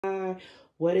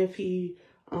What if he,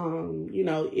 you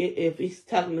know, if he's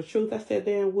telling the truth? I said,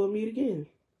 then we'll meet again.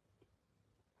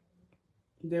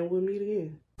 Then we'll meet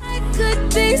again. I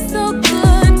could be so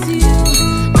good to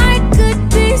you. I could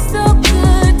be so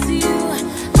good to you.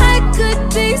 I could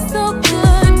be so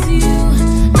good to you.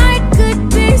 I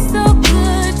could be so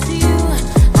good to you.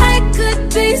 I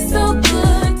could be so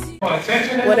good to you.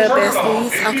 What up,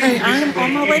 besties? Okay, I'm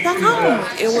on my way back home.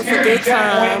 It was a good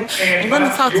time. I'm going to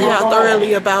talk to y'all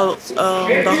thoroughly about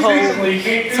the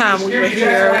whole time we were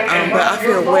here, but I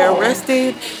feel well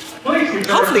rested.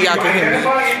 Hopefully y'all can hear me,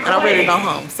 and I'm ready to go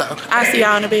home. So I'll see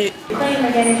y'all in a bit.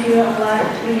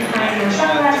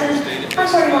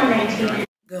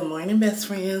 Good morning, best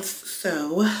friends.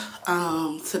 So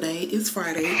today is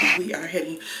Friday, and we are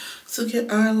heading to get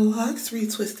our locks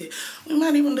retwisted. We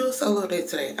might even do a solo day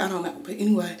today. I don't know, but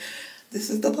anyway, this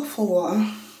is the before.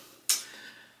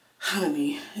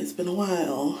 Honey, it's been a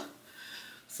while,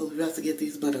 so we're about to get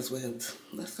these butters whipped.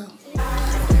 Let's go.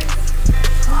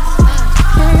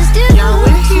 Y'all,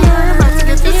 we're here, about to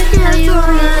get this hair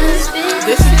done.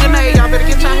 This is Janae. Y'all better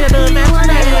get y'all hair done now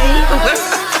today.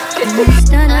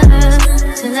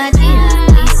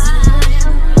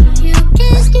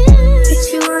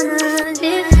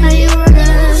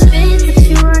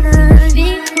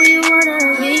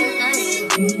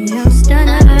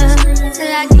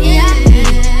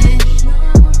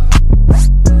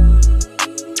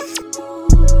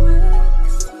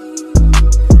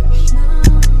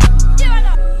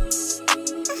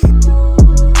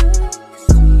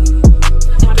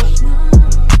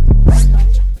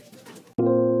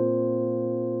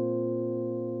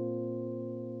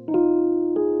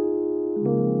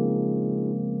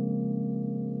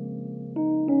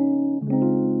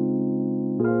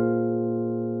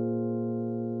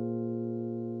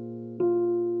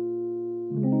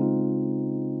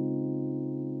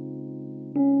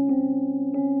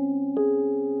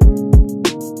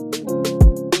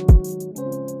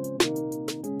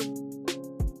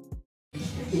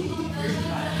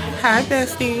 Hi,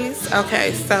 besties.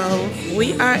 Okay, so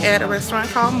we are at a restaurant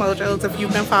called Mojo's. If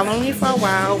you've been following me for a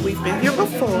while, we've been here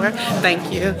before.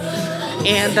 Thank you.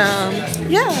 And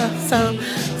yeah, so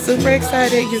super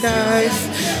excited, you guys.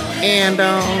 And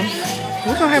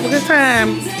we're gonna have a good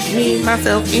time, me,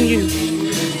 myself, and you.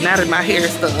 Now that my hair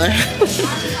is done.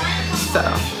 So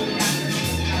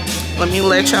let me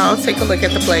let y'all take a look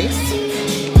at the place.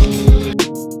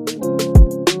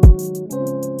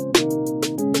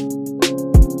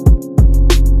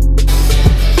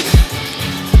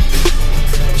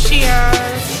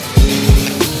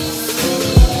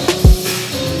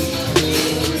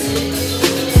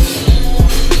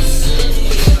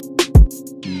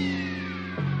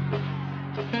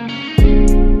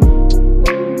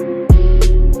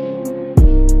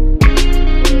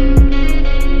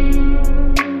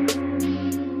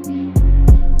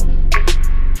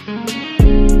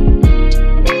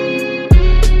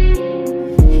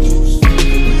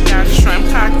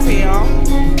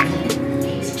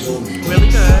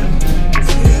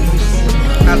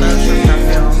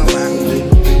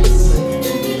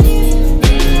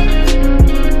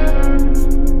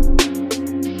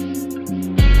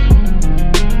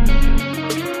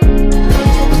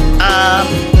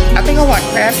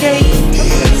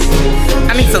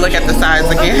 I need to look at the size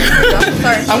again.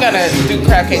 I'm gonna do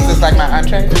crab cakes as like my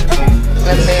entree.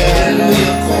 And then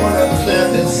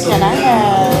can I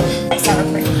have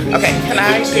okay, can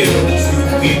I do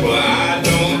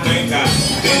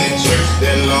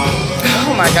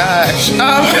oh my gosh.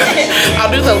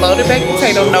 I'll do the loaded baked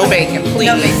potato, no bacon, please.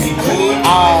 No bacon.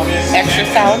 Extra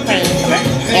sour cream.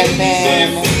 And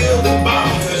then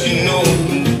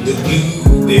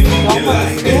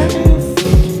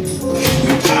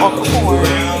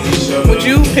would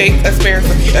you pick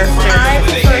asparagus? I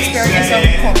prefer asparagus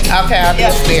over corn. Okay, I'll do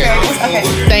asparagus. Okay.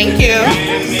 Thank you.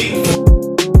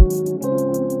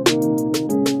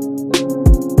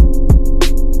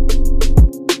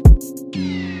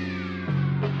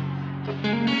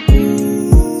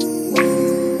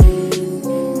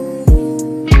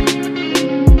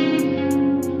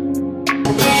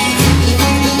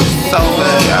 So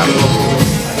good, y'all.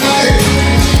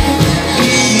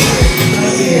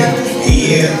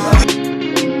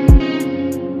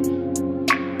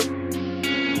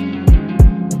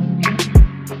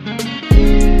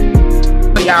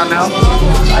 Y'all know,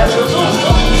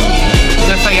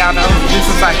 just so y'all know, this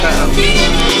is like a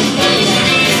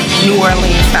New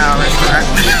Orleans style restaurant.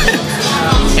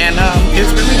 And it's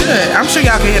really good. I'm sure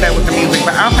y'all can hear that with the music,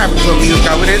 but I'll probably put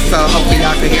music over this, so hopefully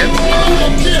y'all can hear.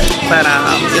 But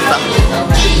it's a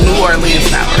New Orleans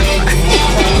style restaurant.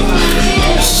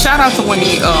 Shout out to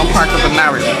Winnie Parker, but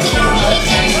not really.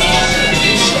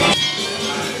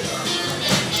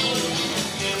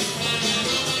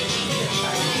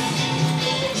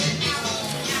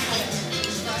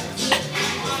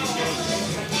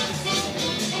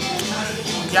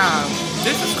 Y'all,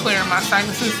 this is clearing my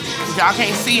sinuses. Y'all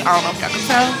can't see. I don't know if y'all can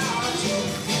tell.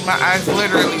 My eyes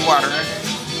literally watering.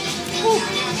 Whew.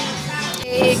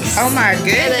 Eggs. Oh my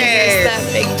goodness. And then here's that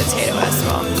baked potato as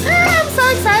well. I'm so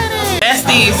excited.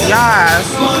 Besties, y'all,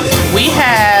 we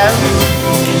have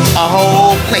a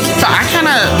whole plate. So I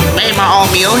kind of made my own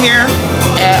meal here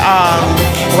at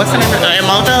what's the name of it? At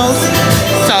Mojo's.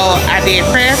 So I did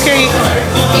crab cake,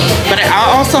 but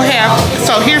I also have.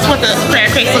 So here's what the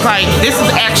crab cakes look like. This is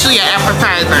actually an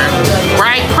appetizer,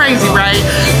 right? Crazy, right?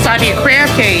 So I did crab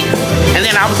cake, and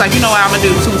then I was like, you know what? I'm gonna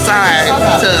do 2 sides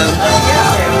to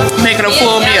make it a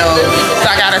full meal. So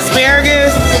I got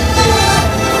asparagus.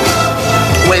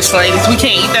 Which, ladies, we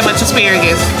can't eat that much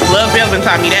asparagus. Love Belvin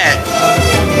taught me that.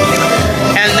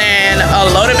 And then a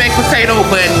loaded baked potato,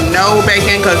 but no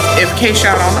bacon, because in case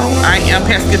y'all don't know, I am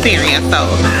pescatarian. So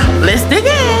let's dig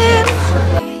in.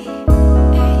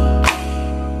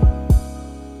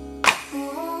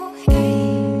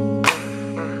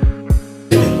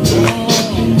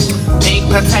 Baked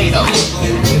potato.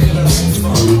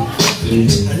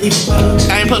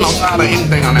 I ain't put no salt or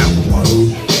anything on that.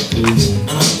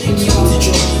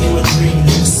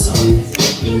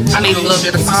 I need a little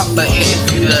bit of salt, but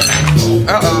it's good.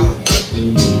 Uh-oh.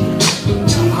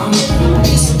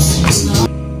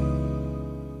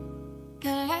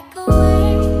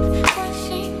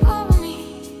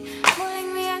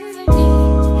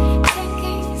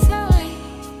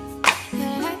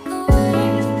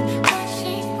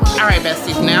 Alright,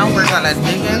 besties, now we're gonna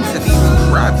dig into these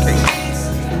crab cakes.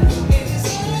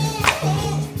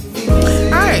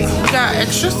 Alright, we got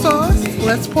extra sauce.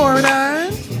 Let's pour it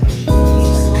on.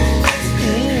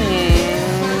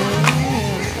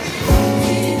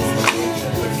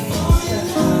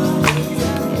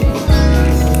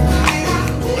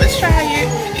 Let's try it.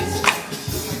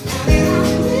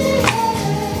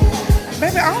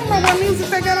 Baby, I don't know what music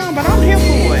they got on, but I'm here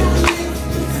for it.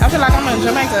 I feel like I'm in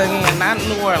Jamaica again, not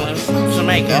New Orleans,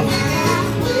 Jamaica.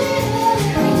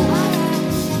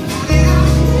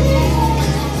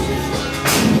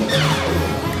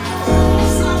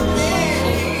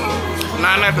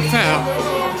 Out of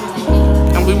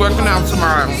 10, and we working out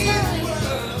tomorrow.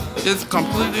 It's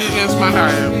completely against my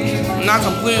diet. Not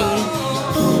completely.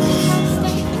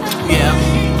 Yeah.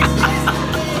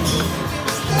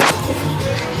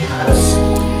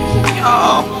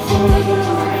 Y'all,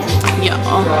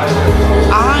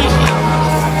 I am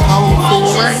so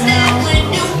full right now.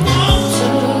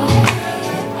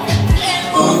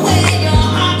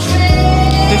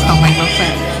 This don't make no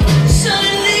sense.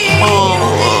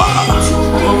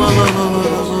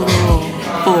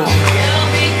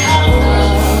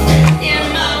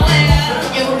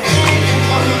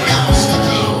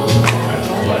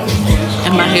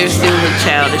 And my hair still look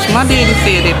childish. My daddy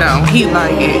said it don't. He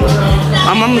like it.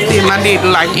 My mama said my daddy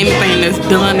like anything that's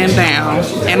done and down.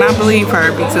 And I believe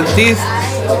her because this.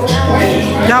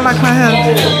 Y'all like my hair?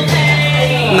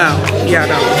 No, y'all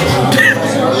don't.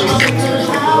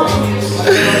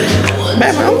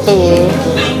 Baby, I'm full.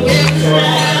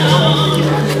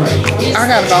 I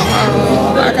gotta go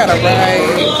home. I gotta ride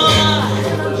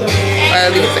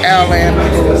at least Atlanta.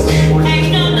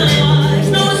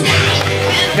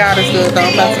 God is good though.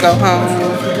 I'm about to go home.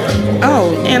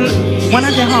 Oh, and when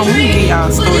I get home, let me give y'all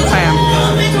a story time.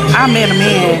 I met a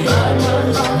man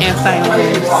in St.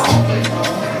 Louis.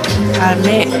 I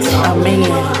met a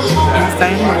man in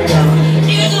St. Louis.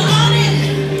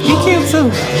 He cute too.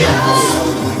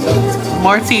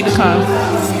 More tea to come.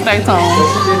 Stay tuned.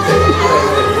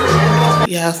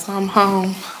 Yeah, so I'm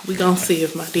home. We gonna see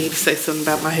if my daddy say something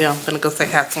about my hair. I'm gonna go say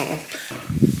hi to him.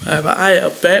 But I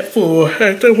am back for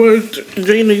that's what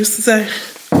Gina used to say.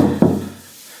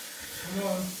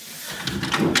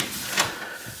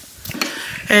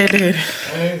 Hey, Daddy.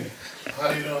 Hey, how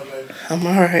you doing, baby? I'm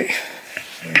alright.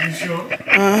 You sure?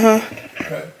 Uh-huh.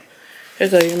 Okay.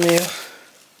 Here's your meal.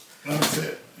 That's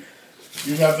it.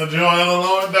 You got the joy of the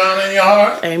Lord down in your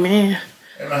heart? Amen.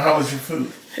 And how was your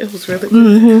food? It was really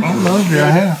good. I love your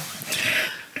hair.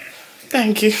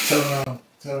 Thank you. Tell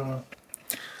them.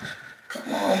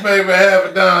 Come on, baby, have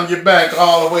it down your back,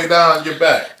 all the way down your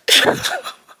back. Come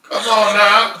on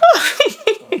now.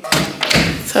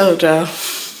 Told y'all.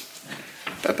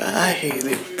 Bye-bye. I hate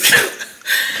it.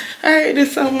 I hate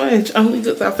it so much. Only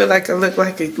because I feel like I look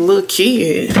like a little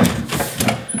kid.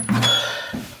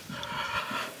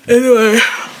 Anyway,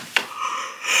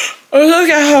 I just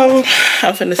got home.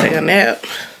 I'm finna take a nap.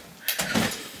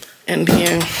 And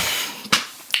then,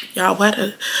 y'all, why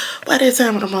that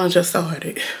time of the month just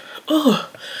started? Oh,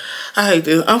 I hate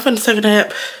this. I'm finna take a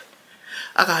nap.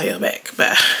 I got y'all back.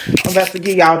 Bye. I'm about to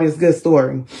give y'all this good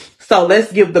story. So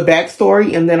let's give the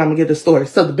backstory and then I'm gonna give the story.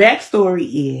 So the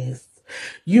backstory is,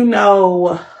 you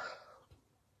know,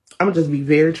 I'm gonna just be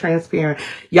very transparent.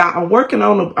 Y'all, I'm working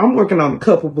on a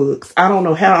couple books. I don't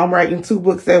know how I'm writing 2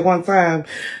 books at one time.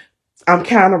 I'm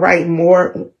kind of writing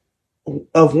more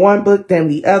of one book than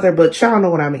the other, but y'all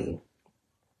know what I mean.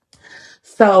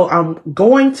 So I'm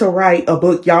going to write a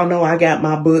book. Y'all know I got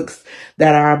my books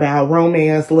that are about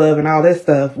romance, love, and all that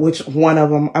stuff, which one of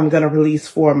them I'm going to release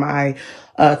for my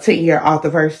 10-year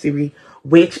authorversary,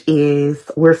 which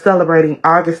is, we're celebrating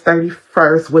August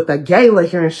 31st with a gala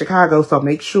here in Chicago. So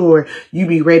make sure you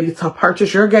be ready to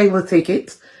purchase your gala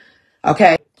tickets.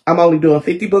 Okay. I'm only doing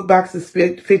 50 book boxes,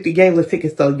 50 gala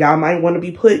tickets. So y'all might want to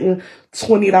be putting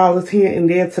 $20 here and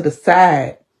there to the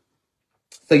side,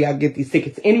 so y'all get these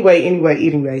tickets.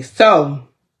 Anyway. So,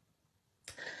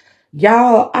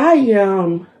 y'all, I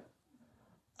am,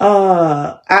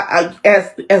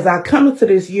 as I come into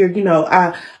this year, you know,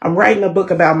 I'm writing a book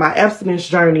about my abstinence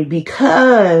journey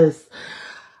because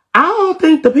I don't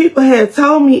think the people had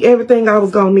told me everything I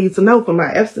was going to need to know for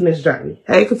my abstinence journey.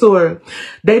 Hey, Couture,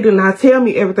 they did not tell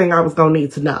me everything I was going to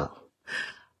need to know.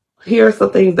 Here are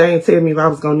some things they didn't tell me I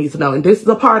was going to need to know. And this is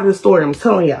a part of the story I'm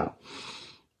telling y'all.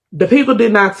 The people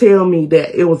did not tell me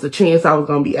that it was a chance I was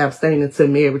going to be abstaining to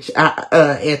marriage at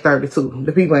 32.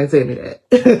 The people ain't tell me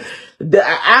that.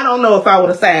 I don't know if I would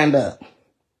have signed up.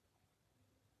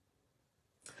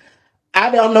 I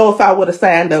don't know if I would have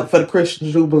signed up for the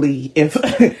Christian Jubilee if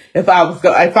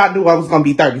I knew I was going to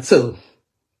be 32.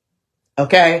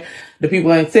 Okay? The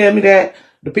people ain't tell me that.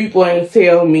 The people ain't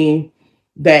tell me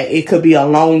that it could be a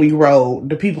lonely road.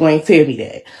 The people ain't tell me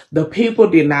that. The people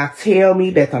did not tell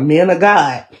me that the men of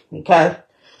God, okay?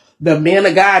 The men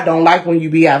of God don't like when you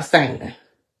be abstaining.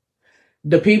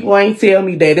 The people ain't tell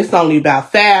me that it's only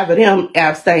about 5 of them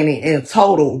abstaining in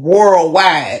total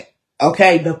worldwide.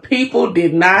 Okay? The people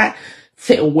did not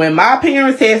when my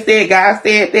parents had said, God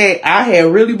said that, I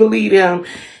had really believed them.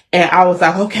 And I was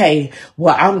like, okay,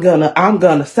 well, I'm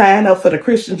gonna sign up for the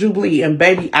Christian Jubilee. And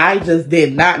baby, I just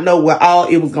did not know what all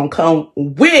it was gonna come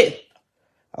with.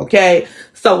 Okay.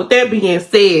 So with that being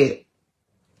said,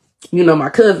 you know,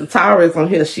 my cousin Tara is on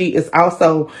here. She is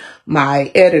also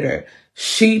my editor.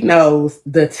 She knows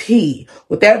the tea.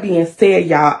 With that being said,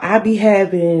 y'all, I be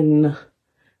having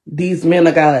these men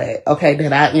of God, okay,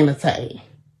 that I entertain.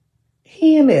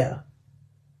 Here and there.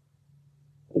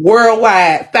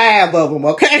 Worldwide, 5 of them,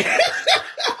 okay?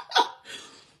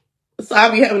 So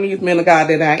I be having these men of God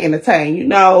that I entertain, you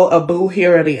know, a boo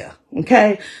here or there,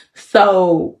 okay?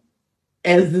 So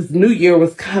as this new year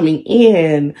was coming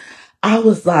in, I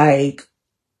was like,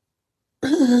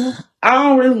 I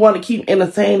don't really want to keep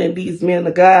entertaining these men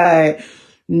of God,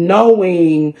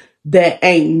 knowing that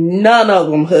ain't none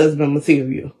of them husband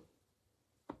material.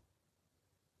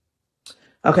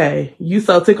 Okay, you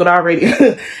so tickled already.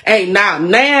 Ain't not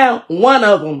now one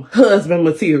of them husband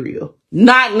material.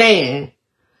 Not now.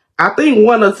 I think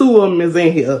 1 or 2 of them is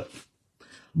in here.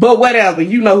 But whatever,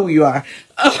 you know who you are.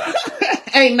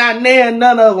 Ain't not now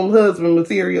none of them husband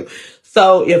material.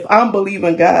 So if I'm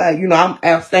believing God, you know, I'm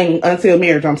abstaining until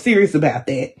marriage. I'm serious about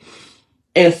that.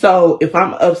 And so if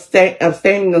I'm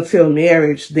abstaining until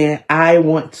marriage, then I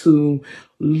want to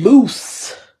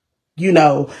loose, you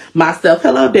know, myself.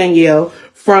 Hello, Danielle.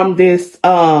 From this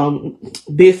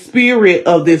spirit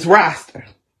of this roster.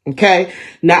 Okay.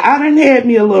 Now I done had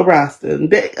me a little roster.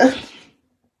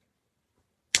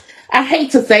 I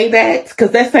hate to say that because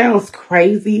that sounds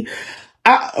crazy.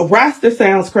 Roster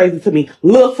sounds crazy to me.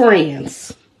 Little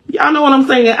friends. Y'all know what I'm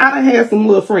saying? I done had some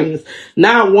little friends.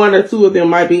 Now 1 or 2 of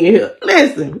them might be in here.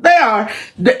 Listen, they are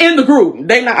in the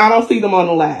group. I don't see them on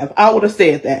the live. I would have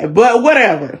said that, but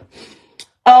whatever.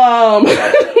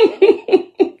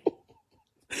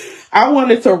 I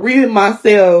wanted to rid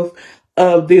myself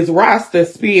of this roster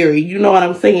spirit. You know what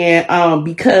I'm saying?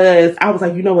 Because I was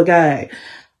like, you know what, God,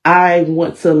 I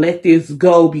want to let this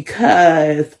go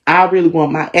because I really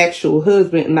want my actual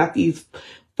husband and not these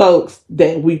folks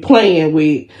that we playing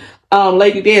with.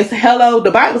 Lady Dance, hello.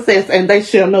 The Bible says, and they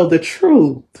shall know the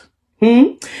truth.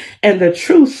 And the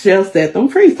truth shall set them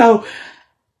free. So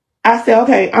I said,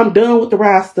 okay, I'm done with the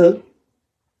roster.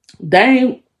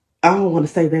 I don't want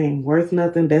to say they ain't worth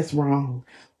nothing. That's wrong.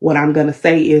 What I'm going to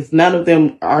say is none of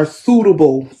them are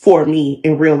suitable for me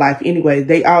in real life anyway.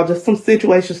 They all just some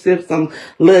situationships, some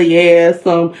little yes,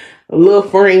 some little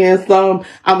friends, some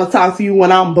I'm going to talk to you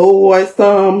when I'm bored,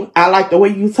 some I like the way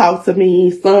you talk to me,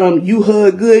 some you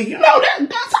hug good. You know, that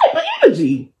type of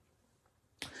energy.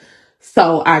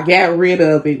 So I got rid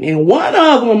of it. And one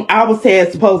of them I was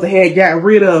supposed to have got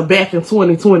rid of back in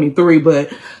 2023,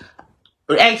 but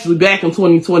actually back in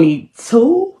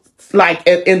 2022, like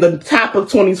in the top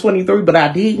of 2023, but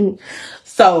I didn't.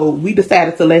 So we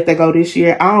decided to let that go this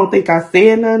year. I don't think I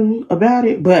said nothing about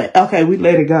it, but okay, we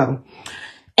let it go.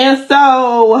 And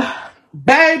so,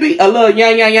 baby, a little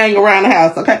yang around the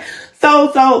house. Okay.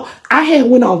 So I had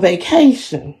went on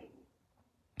vacation.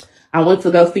 I went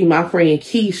to go see my friend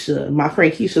Keisha. My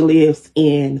friend Keisha lives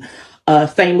in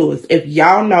St. Louis. If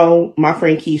y'all know my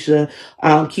friend Keisha,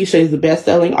 Keisha is a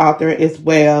best-selling author as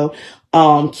well.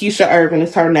 Keisha Irvin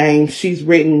is her name. She's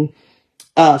written,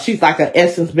 she's like an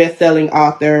Essence best-selling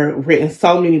author, written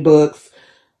so many books,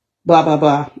 blah, blah,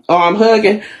 blah. Oh, I'm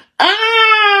hugging.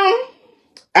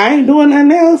 I ain't doing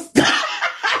nothing else.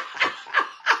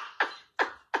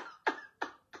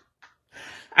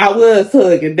 I was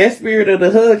hugging. That spirit of the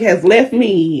hug has left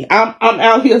me. I'm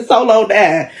out here solo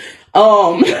now.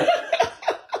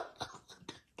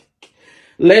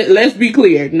 Let's be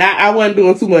clear. I wasn't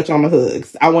doing too much on the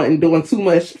hugs. I wasn't doing too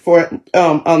much for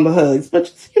on the hugs.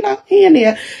 But you know, here and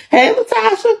there. Hey,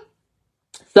 Latasha.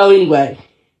 So anyway.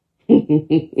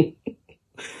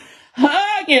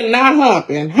 Hugging, not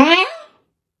humping, huh?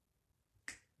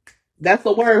 That's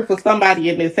a word for somebody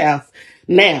in this house.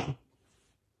 Now,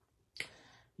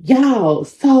 y'all,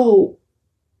 so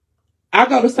I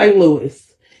go to St.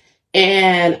 Louis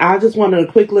and I just wanted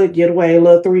a quick little getaway, a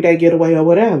little 3-day getaway or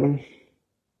whatever.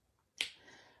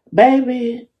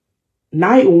 Baby,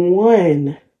 night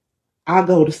 1, I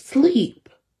go to sleep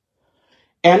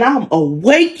and I'm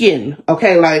awakened,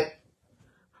 okay, like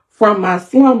from my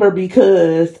slumber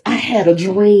because I had a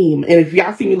dream. And if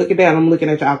y'all see me looking down, I'm looking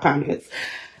at y'all comments.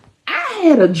 I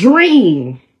had a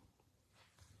dream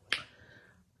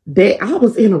that I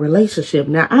was in a relationship.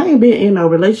 Now, I ain't been in a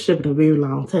relationship in a very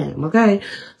long time, okay?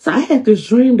 So I had this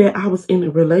dream that I was in a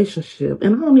relationship,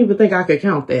 and I don't even think I could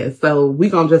count that. So we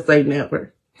gonna just say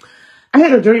never. I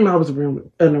had a dream I was in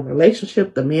a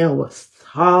relationship. The man was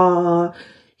tall.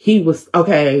 He was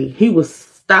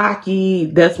stocky.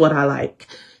 That's what I like.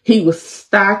 He was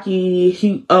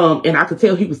stocky. And I could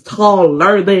tell he was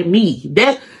taller than me.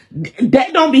 That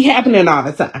don't be happening all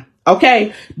the time,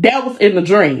 okay? That was in the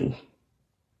dream.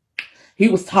 He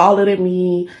was taller than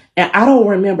me, and I don't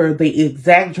remember the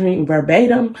exact dream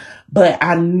verbatim, but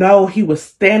I know he was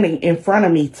standing in front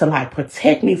of me to like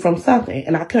protect me from something,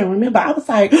 and I couldn't remember. I was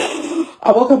like,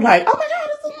 I woke up like, oh my God,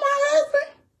 this is my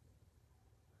husband.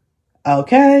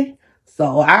 Okay,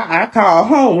 so I called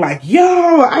home like,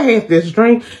 yo, I had this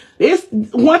dream. It's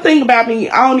one thing about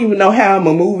me, I don't even know how I'm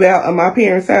gonna move out of my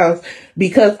parents' house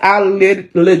because I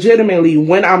legitimately,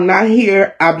 when I'm not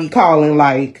here, I be calling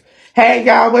like, hey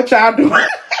y'all, what y'all doing?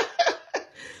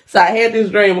 So I had this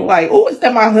dream like, oh, is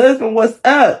that my husband? What's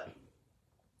up?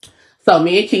 So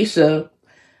me and Keisha,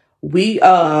 we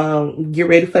get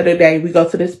ready for the day. We go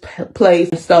to this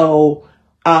place. So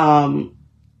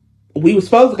we were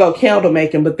supposed to go candle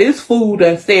making, but this fool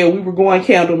done said we were going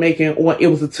candle making on, it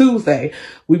was a Tuesday.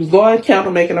 We was going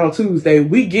candle making on Tuesday.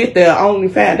 We get there, only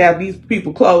find out these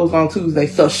people closed on Tuesday.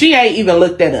 So she ain't even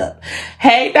looked that up.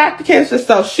 Hey, Dr. Kensha,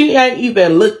 so she ain't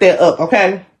even looked that up,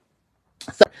 okay?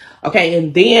 So, okay,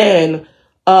 and then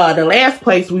the last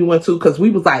place we went to, because we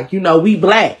was like, you know, we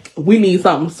black. We need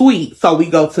something sweet. So we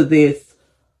go to this,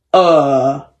 we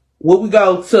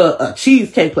go to a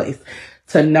cheesecake place.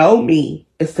 To know me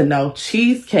is to know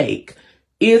cheesecake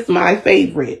is my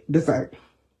favorite dessert.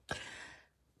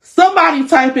 Somebody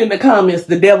type in the comments,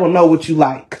 the devil know what you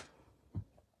like.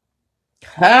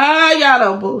 Y'all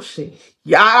don't bullshit.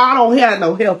 Y'all don't have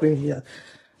no help in here.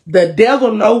 The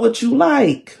devil know what you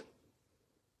like.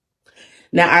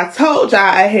 Now, I told y'all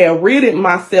I had ridded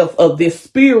myself of this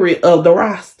spirit of the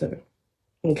roster.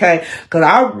 Okay? Because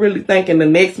I really thinking the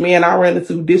next man I run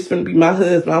into, this finna be my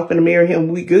husband. I'm finna marry him.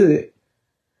 We good.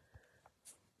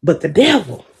 But the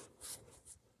devil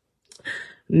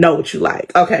know what you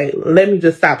like. Okay, let me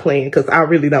just stop playing because I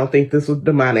really don't think this was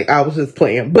demonic. I was just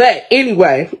playing. But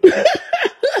anyway.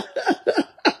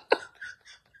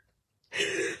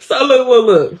 So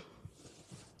look.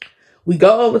 We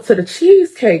go over to the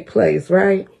cheesecake place,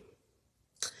 right?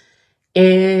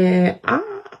 And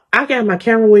I got my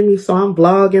camera with me, so I'm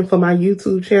vlogging for my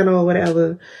YouTube channel or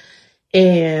whatever.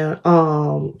 And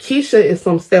Keisha is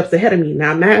some steps ahead of me.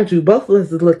 Now, mind you, both of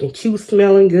us is looking cute,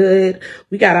 smelling good.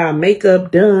 We got our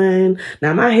makeup done.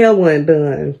 Now, my hair wasn't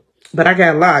done, but I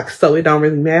got locks, so it don't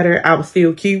really matter. I was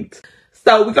still cute.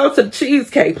 So we go to the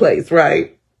cheesecake place,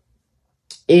 right?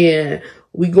 And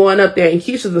we going up there, and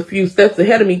Keisha's a few steps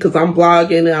ahead of me because I'm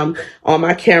vlogging and I'm on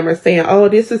my camera saying, oh,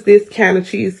 this is this kind of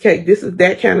cheesecake. This is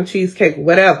that kind of cheesecake,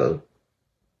 whatever.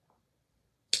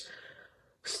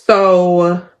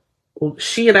 So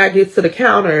she and I get to the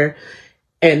counter,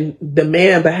 and the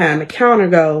man behind the counter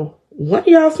go, "One of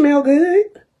y'all smell good?"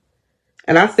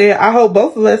 And I said, "I hope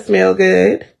both of us smell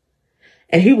good."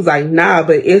 And he was like, "Nah,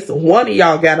 but it's one of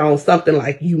y'all got on something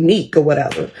like unique or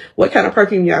whatever. What kind of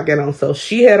perfume y'all got on?" So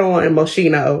she had on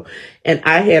Moschino, and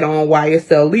I had on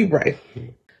YSL Libre.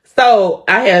 So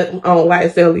I had on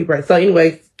YSL Libre. So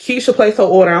anyway, Keisha placed her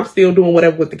order. I'm still doing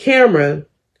whatever with the camera.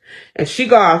 And she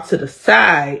go off to the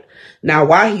side. Now,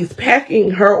 while he's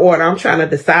packing her order, I'm trying to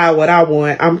decide what I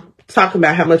want. I'm talking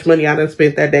about how much money I done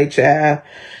spent that day, child.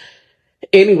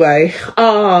 Anyway,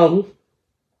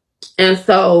 and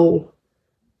so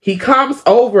he comes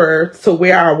over to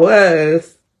where I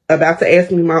was about to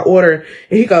ask me my order,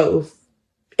 and he goes,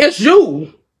 "It's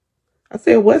you." I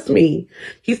said, "What's me?"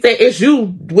 He said, "It's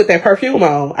you with that perfume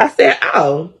on." I said,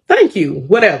 "Oh, thank you,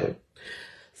 whatever."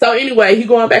 So anyway, he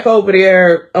going back over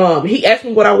there. He asked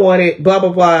me what I wanted, blah, blah,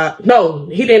 blah. No,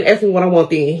 he didn't ask me what I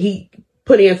wanted. He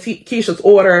put in Keisha's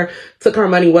order, took her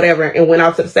money, whatever, and went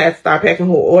out to the side to start packing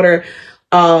her order.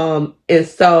 And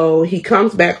so he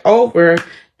comes back over,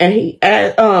 and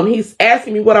he's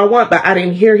asking me what I want, but I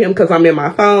didn't hear him because I'm in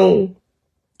my phone.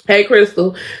 Hey,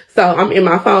 Crystal. So I'm in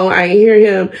my phone. I ain't hear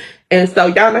him. And so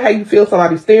y'all know how you feel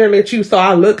somebody staring at you. So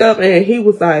I look up, and he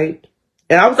was like,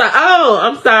 and I was like, "Oh,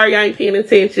 I'm sorry, I ain't paying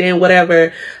attention,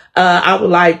 whatever. I would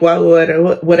like,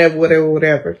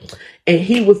 whatever. And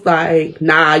he was like,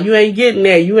 "Nah, you ain't getting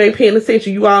that. You ain't paying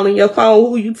attention. You all in your phone.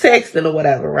 Who you texting or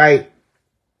whatever, right?"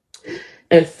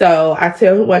 And so I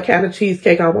tell him what kind of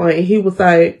cheesecake I want. And he was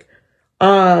like,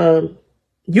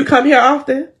 "You come here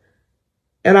often?"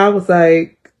 And I was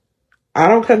like, "I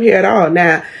don't come here at all."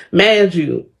 Now, mind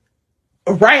you,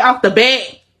 right off the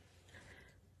bat,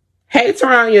 hey,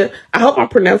 Taranya, I hope I'm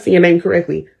pronouncing your name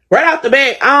correctly. Right off the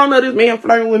bat, I don't know this man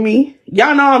flirting with me.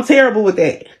 Y'all know I'm terrible with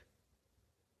that.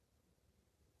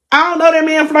 I don't know that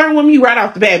man flirting with me right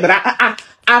off the bat, but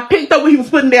I picked up what he was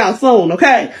putting down soon,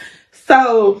 okay?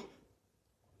 So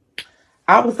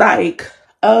I was like,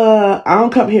 I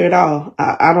don't come here at all.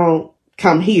 I don't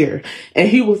come here. And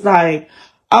he was like,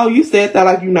 "Oh, you said that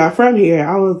like you're not from here."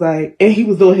 I was like, and he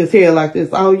was doing his hair like this.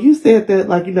 "Oh, you said that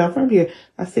like you're not from here."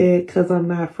 I said, "'Cause I'm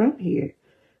not from here."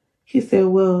 He said,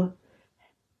 "Well,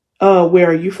 where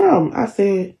are you from?" I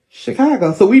said,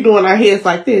 "Chicago." So we doing our heads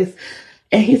like this.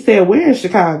 And he said, "Where in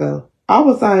Chicago?" I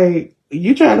was like,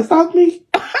 "You trying to stalk me?"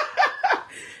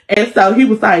 And so he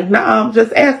was like, "No, I'm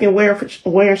just asking where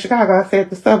in Chicago." I said,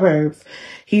 "The suburbs."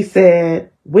 He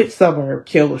said, "Which suburb?"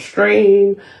 Killer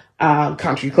Stream,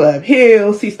 Country Club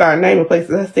Hills. He started naming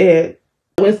places. I said,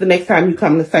 "When's the next time you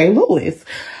come to St. Louis?"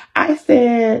 I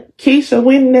said, "Keisha,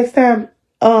 when the next time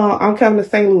I'm coming to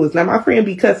St. Louis?" Now, my friend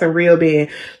be cussing real bad.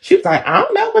 She was like, "I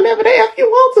don't know, whenever the F you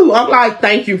want to." I'm like,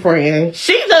 "Thank you, friend."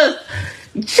 She just,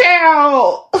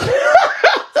 child.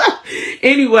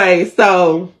 Anyway,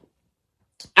 so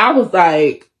I was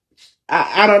like,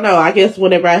 I don't know. I guess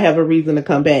whenever I have a reason to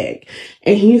come back.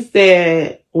 And he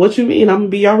said, "What you mean I'm going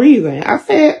to be your reason?" I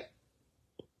said,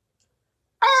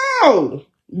 "Oh,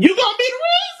 you going to be the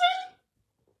reason?"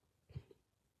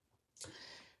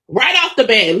 Right off the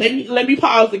bat, let me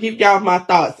pause to give y'all my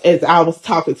thoughts as I was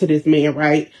talking to this man,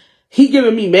 right? He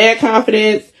giving me mad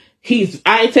confidence.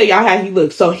 I ain't tell y'all how he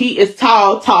looks. So he is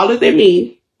taller than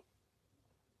me.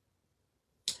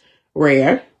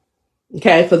 Rare.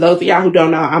 Okay, for those of y'all who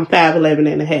don't know, I'm 5'11"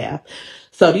 and a half.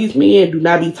 So these men do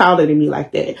not be taller than me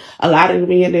like that. A lot of the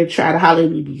men that try to holler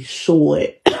at me be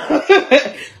short.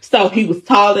 So he was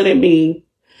taller than me.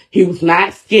 He was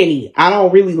not skinny. I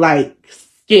don't really like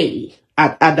skinny.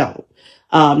 I don't.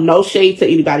 No shade to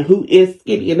anybody who is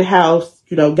skinny in the house.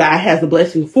 You know, God has a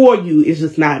blessing for you. It's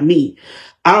just not me.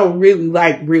 I don't really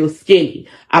like real skinny.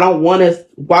 I don't want us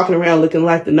walking around looking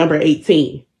like the number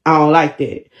 18. I don't like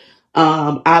that.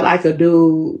 I like a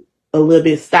dude a little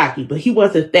bit stocky, but he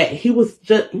wasn't that. He was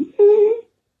just,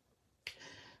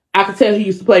 I could tell he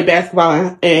used to play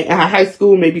basketball in high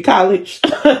school, maybe college.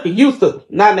 He used to,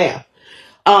 not now.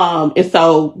 And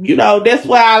so, you know, that's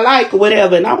what I like or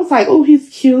whatever. And I was like, "Oh, he's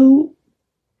cute.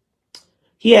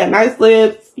 He had nice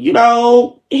lips. You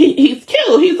know, he's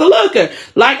cute. He's a looker."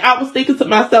 Like, I was thinking to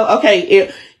myself,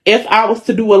 okay, if I was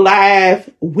to do a live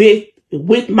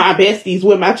with my besties,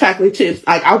 with my chocolate chips,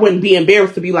 like, I wouldn't be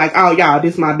embarrassed to be like, "Oh, y'all,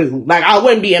 this my dude." Like, I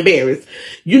wouldn't be embarrassed.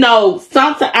 You know,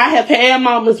 sometimes I have had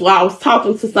moments where I was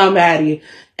talking to somebody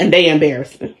and they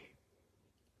embarrassed me.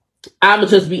 I'ma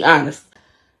just be honest.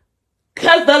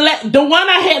 Cause the one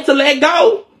I had to let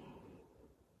go,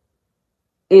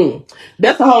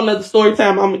 that's a whole nother story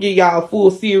time. I'm gonna give y'all a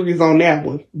full series on that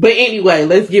one. But anyway,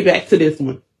 let's get back to this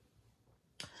one.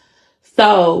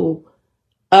 So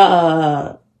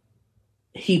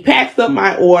He packs up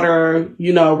my order,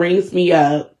 rings me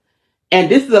up. And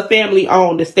this is a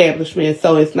family-owned establishment,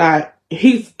 so it's a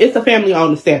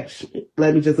family-owned establishment.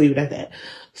 Let me just leave it at that.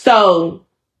 So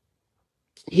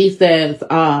he says,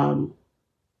 well,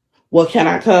 can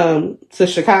I come to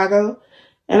Chicago?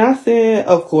 And I said,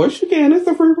 of course you can. It's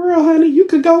a free world, honey. You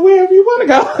could go wherever you want to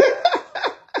go.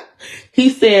 He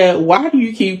said, why do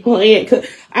you keep playing? 'Cause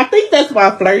I think that's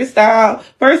my flirt style.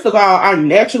 First of all, I'm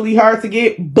naturally hard to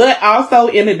get, but also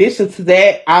in addition to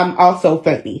that, I'm also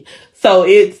funny. So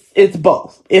it's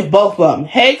both. It's both of them.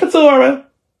 Hey, Katura.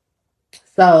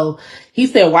 So he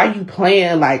said, why you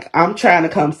playing? Like, I'm trying to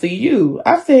come see you.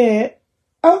 I said,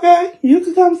 okay, you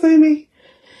can come see me.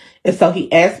 And so he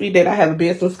asked me that I have a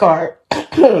business card.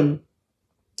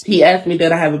 He asked me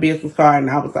that I have a business card,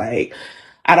 and I was like,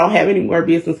 I don't have any more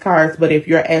business cards, but if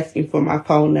you're asking for my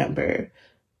phone number,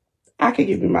 I can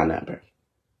give you my number.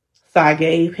 So I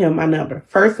gave him my number.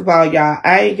 First of all, y'all,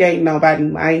 I ain't gave nobody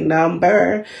my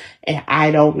number, and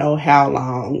I don't know how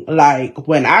long. Like,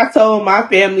 when I told my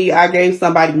family I gave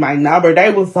somebody my number,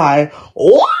 they was like,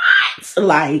 what?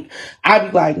 Like,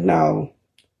 I'd be like, no.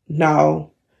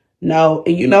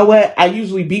 And you know what? I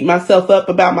usually beat myself up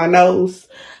about my nose.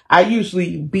 I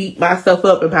usually beat myself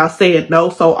up about saying no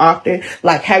so often.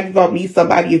 Like, how you gonna meet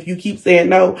somebody if you keep saying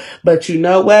no? But you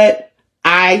know what?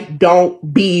 I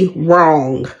don't be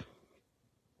wrong.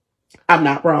 I'm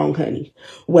not wrong, honey.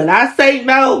 When I say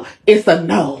no, it's a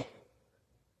no.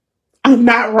 I'm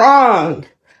not wrong.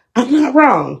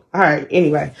 All right,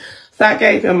 anyway. So I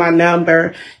gave him my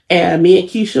number, and me and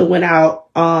Keisha went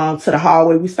out to the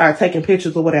hallway. We started taking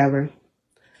pictures or whatever.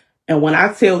 And when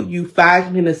I tell you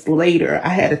 5 minutes later, I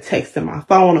had a text in my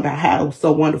phone about how it was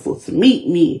so wonderful to meet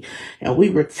me. And we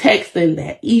were texting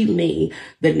that evening.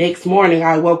 The next morning,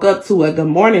 I woke up to a good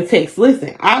morning text.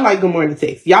 Listen, I like good morning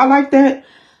text. Y'all like that?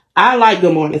 I like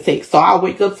good morning text. So I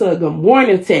wake up to a good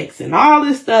morning text and all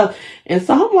this stuff. And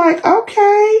so I'm like,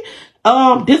 okay,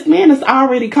 this man is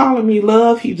already calling me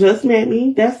love. He just met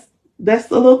me.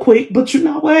 That's a little quick, but you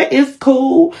know what? It's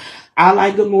cool. I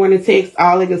like good morning text,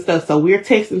 all that good stuff. So we're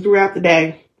texting throughout the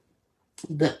day.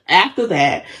 After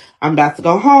that, I'm about to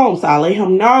go home. So I let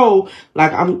him know,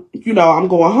 like, I'm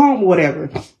going home or whatever.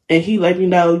 And he let me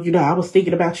know, I was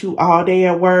thinking about you all day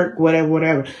at work,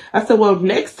 whatever. I said, well,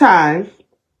 next time,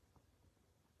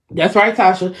 that's right,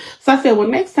 Tasha. So I said, well,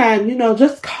 next time,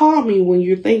 just call me when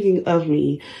you're thinking of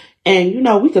me. And,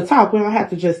 we could talk. We don't have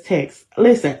to just text.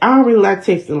 Listen, I don't really like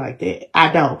texting like that.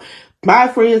 I don't. My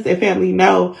friends and family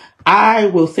know I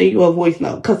will send you a voice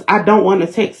note because I don't want to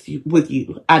text you with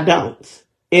you. I don't.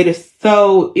 It is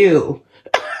so ill.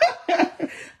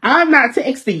 I'm not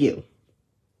texting you.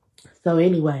 So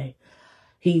anyway,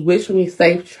 he wished me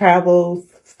safe travels,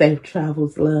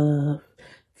 love.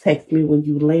 Text me when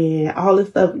you land, all this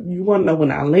stuff. You want to know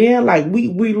when I land? Like, we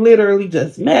literally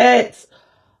just met.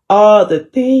 All the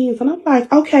things. And I'm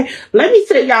like, okay, let me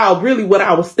tell y'all really what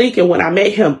I was thinking when I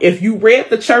met him. If you read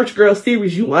the Church Girl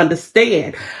series, you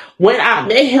understand. When I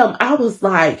met him, I was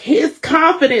like, his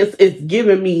confidence is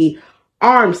giving me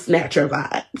arm snatcher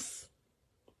vibes.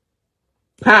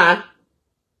 Huh?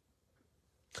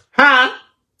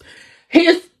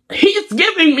 He's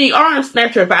giving me arm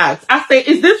snatcher vibes. I say,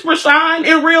 is this Rashawn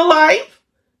in real life?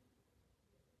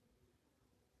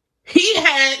 He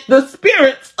had the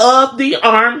spirits of the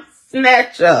arm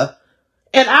snatcher.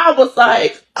 And I was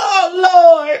like,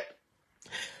 oh, Lord.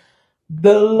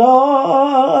 The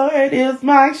Lord is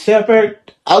my shepherd.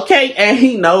 Okay, and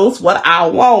he knows what I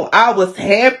want. I was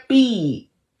happy.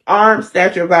 Arm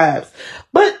snatcher vibes.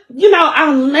 But, we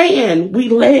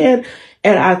land,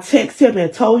 and I text him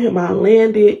and told him I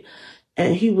landed.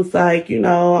 And he was like,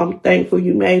 I'm thankful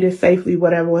you made it safely,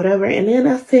 whatever. And then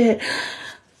I said,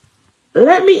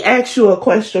 let me ask you a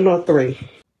question or three.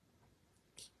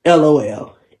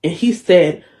 LOL. And he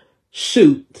said,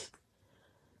 shoot.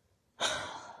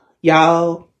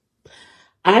 Y'all,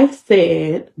 I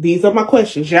said, these are my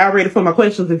questions. Y'all ready for my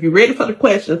questions? If you're ready for the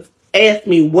questions, ask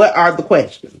me, what are the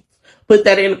questions? Put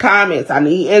that in the comments. I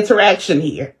need interaction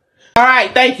here. All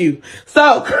right, thank you.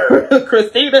 So,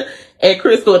 Christina and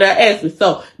Crystal, that asked me.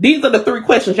 So, these are the three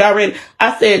questions. Y'all ready?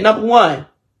 I said, number one,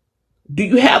 do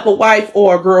you have a wife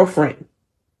or a girlfriend?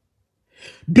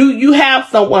 Do you have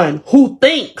someone who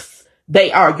thinks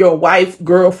they are your wife,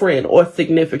 girlfriend, or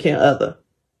significant other?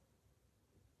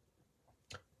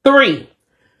 3,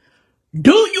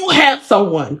 do you have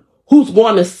someone who's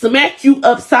going to smack you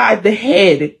upside the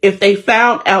head if they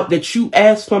found out that you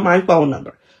asked for my phone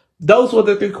number? Those were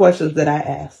the 3 questions that I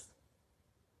asked.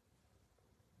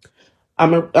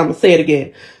 I'm gonna say it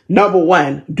again. Number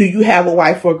one, do you have a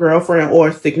wife or girlfriend or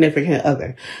a significant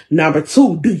other? Number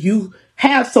two, do you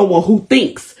have someone who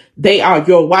thinks they are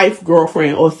your wife,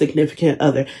 girlfriend, or significant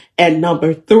other? And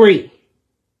number three,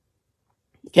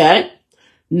 okay?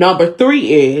 Number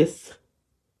three is,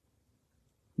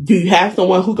 do you have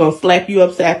someone who's gonna slap you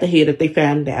upside the head if they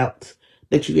found out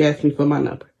that you asked me for my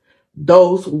number?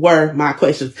 Those were my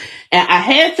questions. And I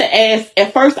had to ask,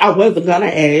 at first I wasn't gonna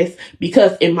ask,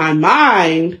 because in my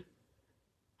mind,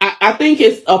 I think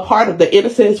it's a part of the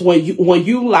innocence when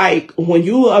you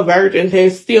are a virgin,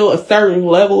 there's still a certain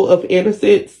level of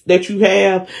innocence that you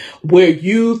have where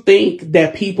you think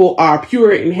that people are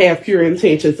pure and have pure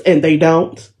intentions, and they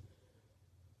don't.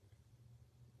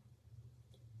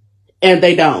 And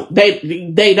they don't.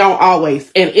 They don't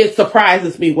always. And it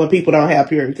surprises me when people don't have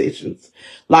pure intentions.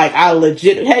 Like,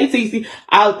 hey Cece,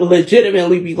 I'll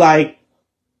legitimately be like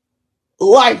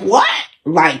what?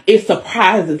 Like, it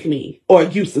surprises me, or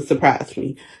it used to surprise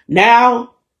me.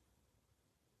 Now,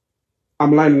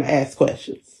 I'm learning to ask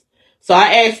questions. So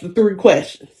I asked the 3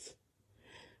 questions.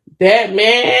 That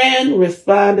man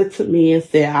responded to me and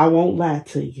said, I won't lie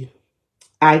to you.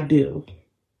 I do.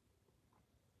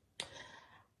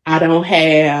 I don't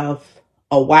have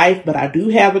a wife, but I do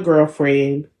have a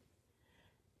girlfriend.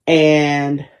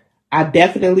 And I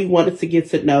definitely wanted to get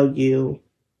to know you.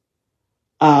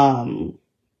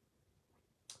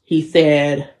 He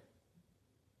said,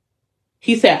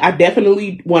 I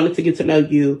definitely wanted to get to know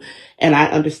you, and I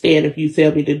understand if you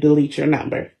tell me to delete your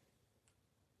number.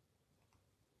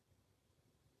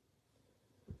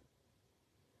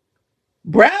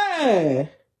 Bruh.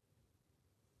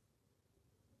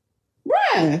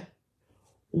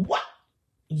 What?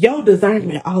 Your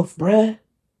discernment off, bruh.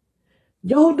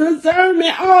 Your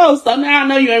discernment off. So now I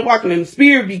know you ain't walking in the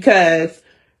spirit, because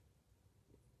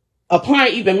upon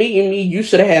even meeting me, you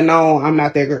should have had known I'm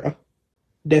not that girl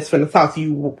that's finna talk to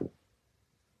you.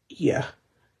 Yeah.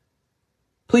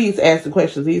 Please ask the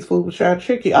questions. These fools will try to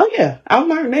trick you. Oh yeah, I'll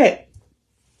learn that.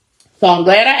 So I'm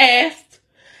glad I asked.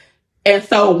 And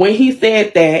so when he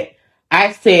said that,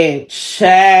 I said,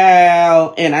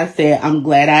 child, and I said, I'm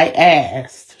glad I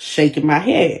asked, shaking my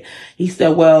head. He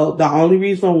said, well, the only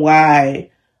reason why,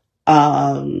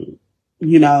 I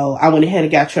went ahead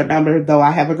and got your number, though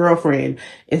I have a girlfriend,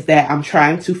 is that I'm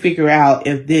trying to figure out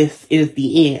if this is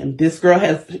the end. This girl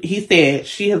he said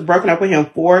she has broken up with him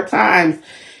 4 times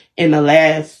in the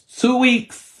last 2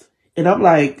 weeks. And I'm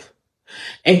like,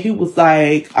 and he was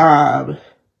like,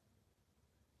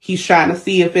 he's trying to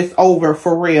see if it's over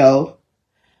for real.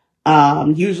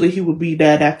 Usually he would be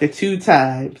done after 2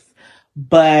 times,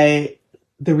 but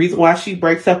the reason why she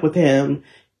breaks up with him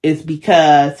is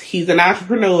because he's an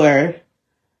entrepreneur,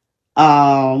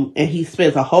 and he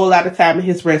spends a whole lot of time in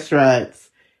his restaurants,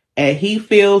 and he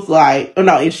feels like,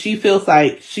 and she feels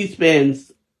like he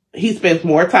spends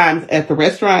more time at the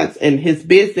restaurants and his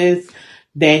business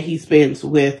than he spends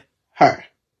with her.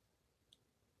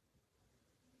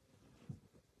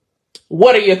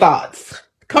 What are your thoughts?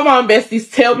 Come on,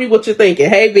 besties, tell me what you're thinking.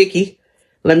 Hey, Vicky,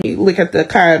 let me look at the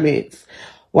comments.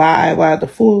 Why the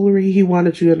foolery? He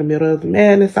wanted you in the middle of the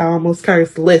madness. I almost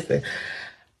cursed. Listen,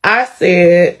 I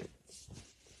said,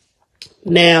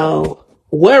 now,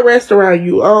 what restaurant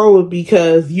you own,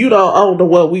 because you don't own the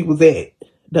one we was at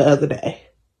the other day.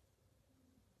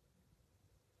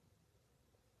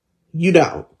 You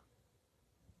don't.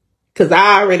 Because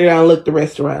I already done looked the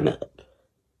restaurant up.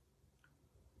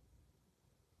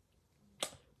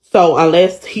 So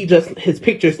unless his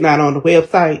picture's not on the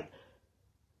website,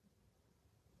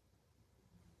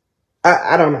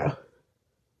 I don't know.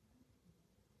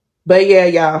 But yeah,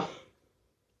 y'all.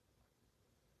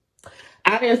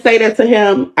 I didn't say that to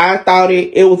him. I thought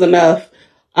it was enough.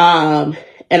 And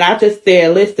I just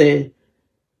said, listen,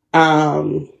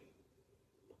 I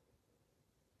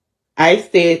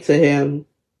said to him,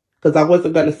 because I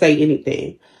wasn't going to say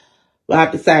anything, but I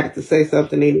decided to say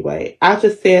something anyway. I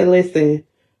just said, listen,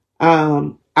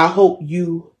 I hope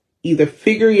you either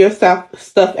figure your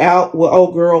stuff out with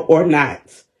old girl or not.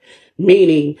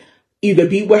 Meaning, either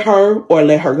be with her or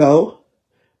let her go.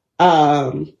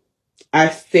 I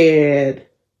said,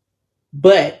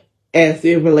 but as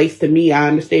it relates to me, I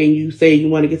understand you say you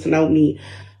want to get to know me.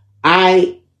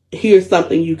 Here's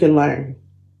something you can learn.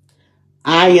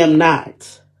 I am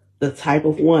not the type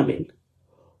of woman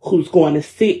who's going to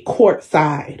sit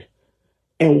courtside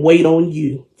and wait on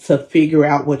you to figure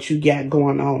out what you got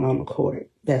going on the court.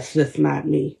 That's just not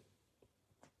me.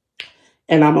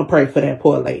 And I'm going to pray for that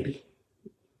poor lady.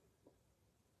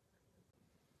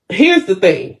 Here's the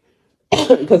thing.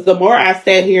 Because the more I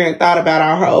sat here and thought about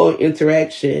our whole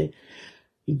interaction,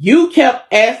 You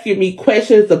kept asking me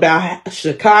questions about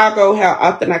Chicago, how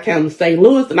often I came to St.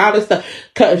 Louis and all this stuff,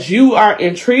 because you are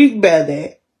intrigued by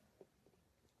that.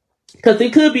 Because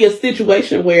it could be a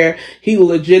situation where he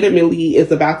legitimately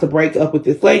is about to break up with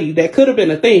this lady. That could have been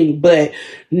a thing. But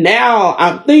now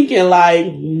I'm thinking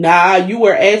like, nah, you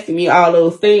were asking me all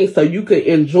those things so you could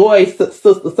enjoy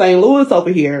Sister St. Louis over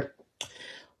here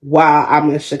while I'm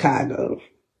in Chicago.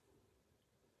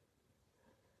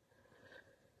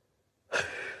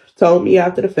 Told me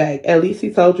after the fact. At least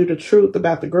he told you the truth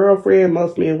about the girlfriend.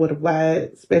 Most men would have lied,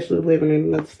 especially living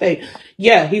in another state.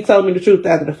 Yeah, he told me the truth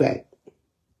after the fact.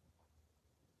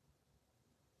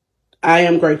 I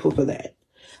am grateful for that.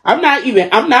 I'm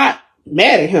not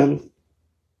mad at him.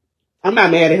 I'm not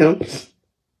mad at him.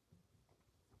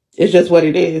 It's just what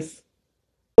it is.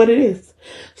 What it is.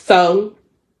 So,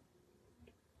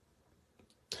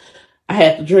 I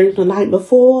had to drink the night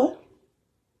before.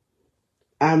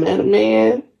 I met a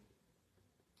man.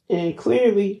 And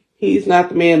clearly, he's not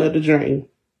the man of the dream.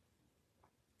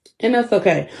 And that's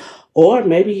okay. Or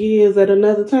maybe he is at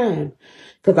another time.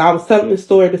 Because I was telling this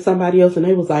story to somebody else and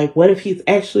they was like, what if he's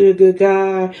actually a good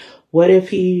guy? What if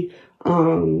he,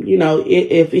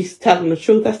 if he's telling the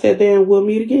truth? I said, then we'll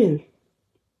meet again.